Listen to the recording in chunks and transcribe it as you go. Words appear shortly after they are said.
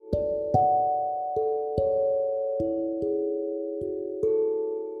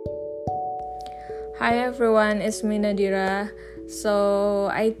Hi everyone, it's me Nadira.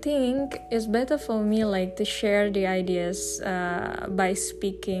 So I think it's better for me to share the ideas by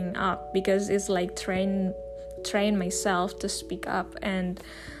speaking up, because it's train myself to speak up. And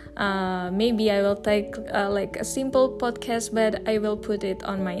maybe I will take a simple podcast, but I will put it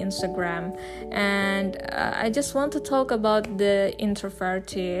on my Instagram. And I just want to talk about the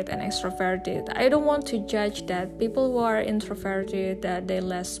introverted and extroverted. I don't want to judge that people who are introverted that they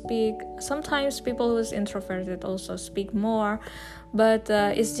less speak. Sometimes people who's introverted also speak more, but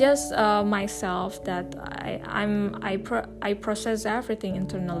it's just myself that I process everything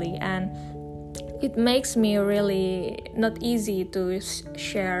internally, and it makes me really not easy to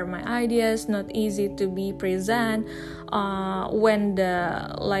share my ideas, not easy to be present when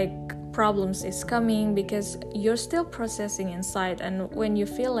the problems is coming, because you're still processing inside. And when you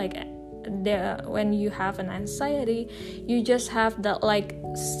feel when you have an anxiety, you just have that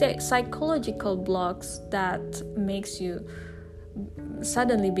psychological blocks that makes you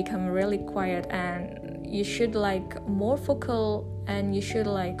suddenly become really quiet, and you should more vocal, and you should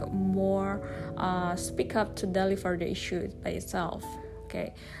more speak up to deliver the issue by itself.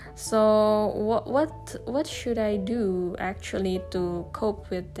 Okay, so what should I do actually to cope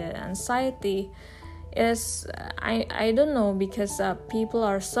with the anxiety? Is I don't know, because people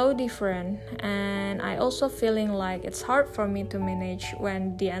are so different, and I also feeling like it's hard for me to manage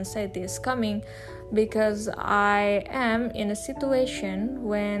when the anxiety is coming, because I am in a situation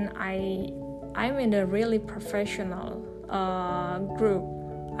when I'm in a really professional group.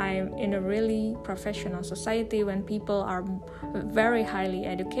 I'm in a really professional society when people are very highly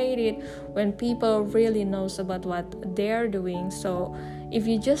educated, when people really knows about what they're doing. So if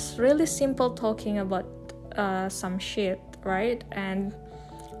you just really simple talking about some shit, right? And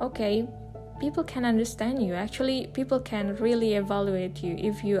okay, people can understand you. Actually, people can really evaluate you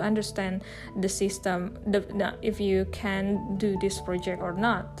if you understand the system, if you can do this project or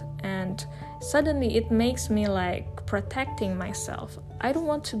not. And suddenly it makes me protecting myself. I don't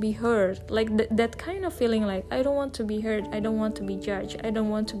want to be hurt, that kind of feeling, I don't want to be hurt, I don't want to be judged, I don't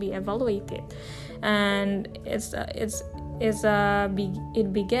want to be evaluated. And it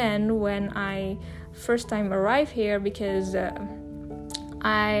began when I first time arrived here, because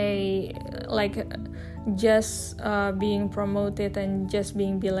I just being promoted and just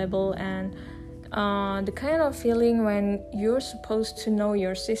being billable, and the kind of feeling when you're supposed to know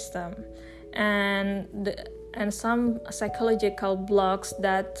your system, and some psychological blocks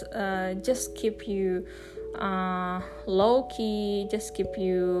that just keep you low key, just keep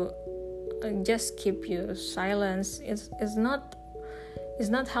you silence. It's not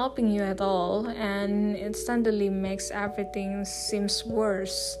helping you at all, and it suddenly makes everything seems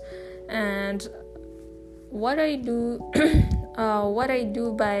worse. And what I do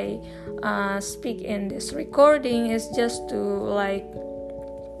by speak in this recording is just to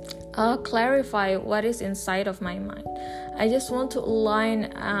clarify what is inside of my mind. I just want to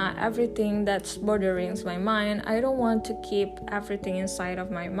align everything that's bothering my mind. I don't want to keep everything inside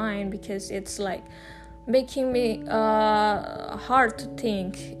of my mind, because it's making me hard to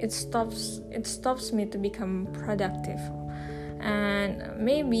think. It stops me to become productive. And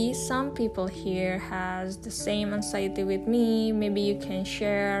maybe some people here has the same anxiety with me. Maybe you can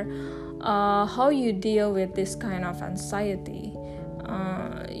share how you deal with this kind of anxiety.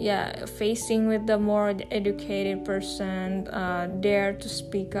 Facing with the more educated person, dare to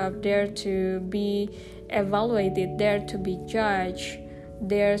speak up, dare to be evaluated, dare to be judged,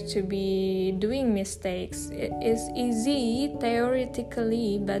 dare to be doing mistakes. It is easy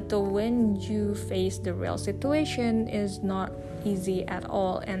theoretically, but when you face the real situation, is not easy at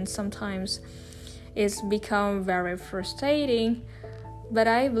all, and sometimes it's become very frustrating. But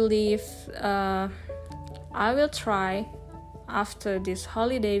I believe I will try after this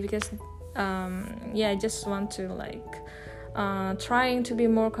holiday, because I just want to trying to be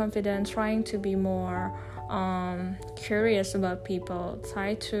more confident, trying to be more curious about people,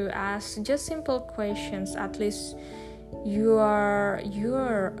 try to ask just simple questions. At least you are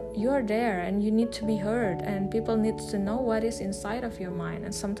there, and you need to be heard, and people need to know what is inside of your mind.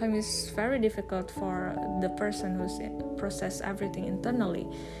 And sometimes it's very difficult for the person who's process everything internally.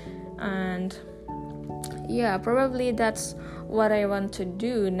 And probably that's what I want to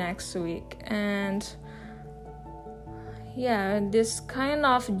do next week. And this kind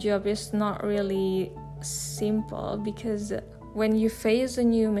of job is not really simple, because when you face the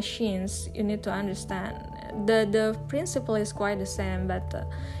new machines, you need to understand the principle is quite the same, but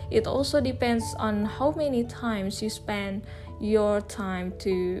it also depends on how many times you spend your time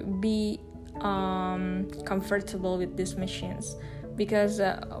to be comfortable with these machines. Because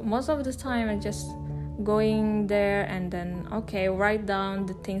most of the time I just going there and then write down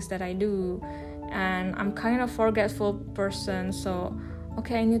the things that I do. And I'm kind of forgetful person, so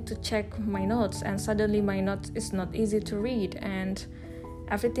I need to check my notes, and suddenly my notes is not easy to read, and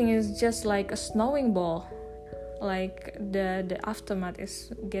everything is just like a snowing ball, like the aftermath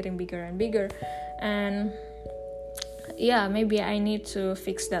is getting bigger and bigger. And maybe I need to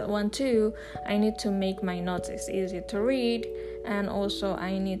fix that one too. I need to make my notes is easy to read, and also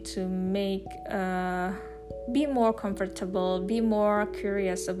I need to make be more comfortable, be more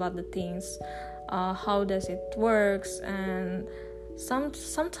curious about the things, how does it works. And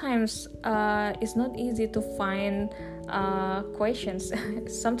sometimes it's not easy to find questions.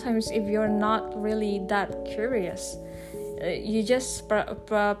 Sometimes if you're not really that curious, you just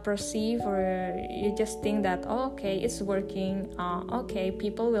perceive, or you just think that it's working,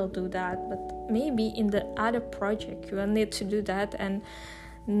 people will do that, but maybe in the other project you will need to do that. And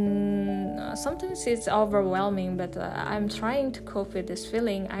sometimes it's overwhelming, but I'm trying to cope with this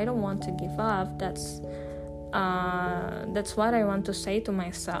feeling. I don't want to give up. That's what I want to say to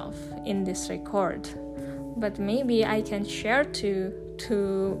myself in this record. But maybe I can share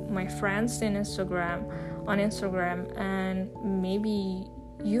to my friends on Instagram, and maybe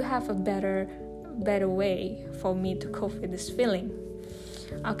you have a better way for me to cope with this feeling.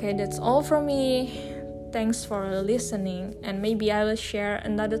 That's all from me. Thanks for listening, and maybe I will share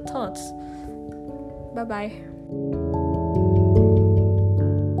another thoughts. Bye bye.